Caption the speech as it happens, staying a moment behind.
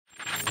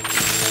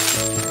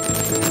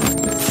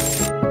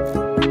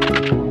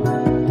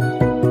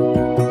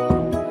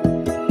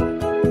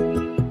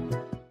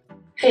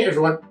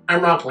everyone,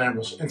 I'm Rock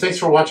Lambros, and thanks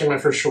for watching my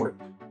first short.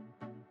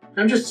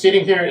 I'm just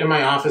sitting here in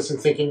my office and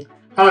thinking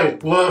how I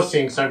love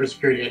seeing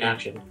cybersecurity in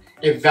action.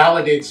 It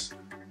validates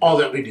all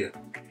that we do.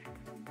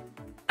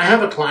 I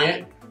have a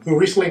client who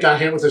recently got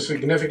hit with a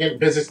significant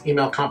business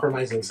email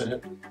compromise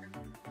incident,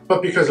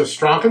 but because of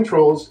strong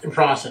controls and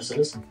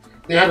processes,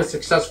 they had a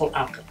successful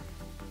outcome.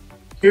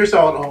 Here's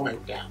how it all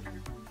went down.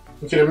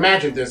 You can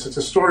imagine this, it's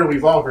a story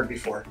we've all heard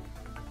before.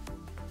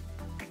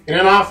 In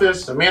an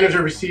office, a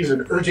manager receives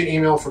an urgent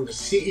email from the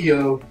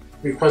CEO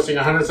requesting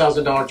a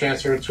 $100,000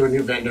 transfer to a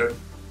new vendor,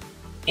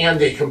 and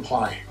they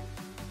comply.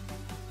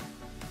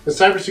 The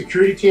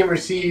cybersecurity team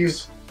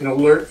receives an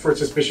alert for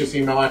suspicious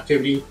email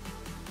activity,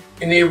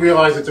 and they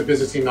realize it's a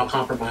business email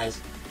compromise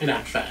and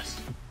act fast.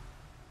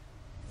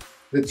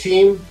 The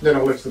team then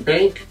alerts the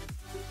bank,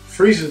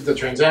 freezes the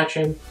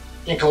transaction,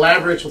 and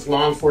collaborates with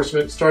law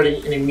enforcement,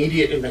 starting an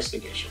immediate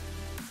investigation.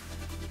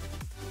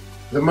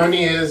 The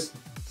money is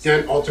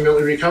then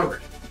ultimately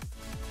recovered.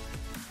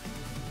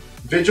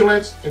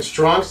 Vigilance and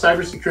strong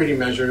cybersecurity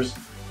measures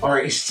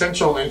are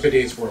essential in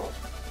today's world.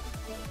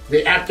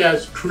 They act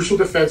as crucial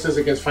defenses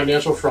against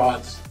financial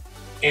frauds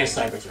and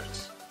cyber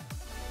threats.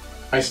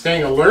 By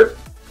staying alert,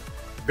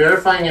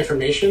 verifying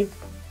information,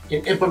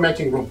 and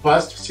implementing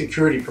robust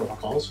security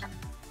protocols,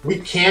 we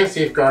can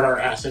safeguard our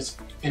assets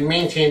and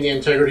maintain the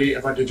integrity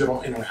of our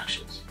digital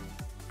interactions.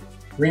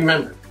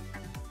 Remember,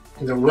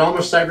 in the realm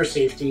of cyber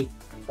safety,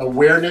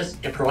 awareness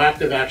and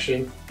proactive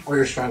action are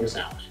your strongest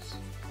allies.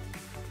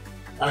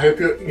 I hope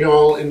you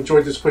all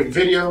enjoyed this quick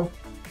video.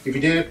 If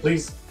you did,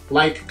 please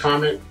like,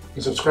 comment,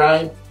 and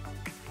subscribe,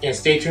 and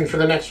stay tuned for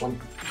the next one.